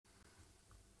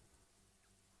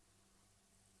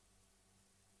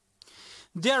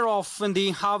They're off in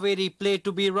the Haveri plate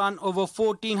to be run over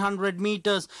 1400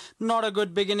 meters. Not a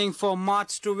good beginning for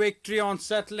March to Victory on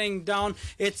settling down.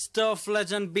 It's Turf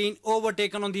Legend being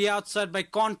overtaken on the outside by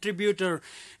Contributor.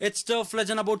 It's Turf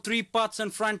Legend about 3 parts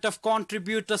in front of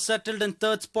Contributor. Settled in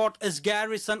third spot is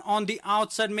Garrison on the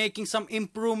outside making some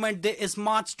improvement. There is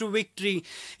March to Victory.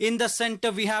 In the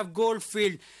center we have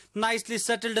Goldfield. Nicely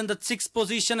settled in the 6th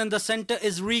position. In the center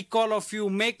is Recall of You.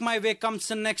 Make My Way comes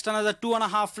in next, another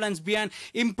 2.5 lengths behind.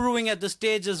 Improving at the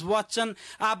stage is Watson.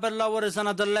 Lover is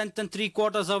another length and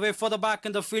 3/4 away. For the back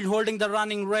in the field, holding the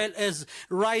running rail is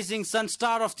Rising Sun.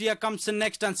 Star of the Year comes in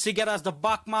next, and Sigara as the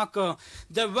back marker.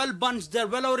 They're well bunched. They're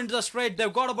well out into the straight.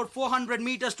 They've got about 400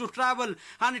 meters to travel,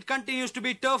 and it continues to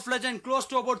be Turf Legend close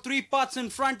to about 3 parts in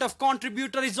front of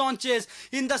Contributor is on chase.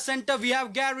 In the center we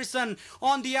have Garrison.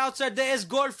 On the outside there is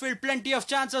Goldfield. Plenty of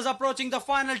chances approaching the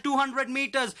final 200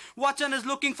 meters. Watson is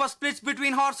looking for splits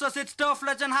between horses. It's Turf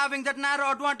Legend having that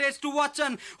narrow advantage to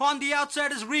Watson. On the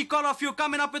outside is Recall of You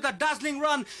coming up with a dazzling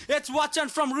run. It's Watson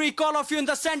from Recall of You. In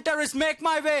the center is Make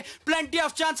My Way. Plenty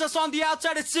of chances on the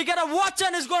outside. It's Sigara.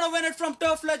 Watson is going to win it from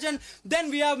Turf Legend.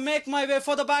 Then we have Make My Way.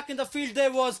 For the back in the field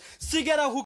there was Sigara who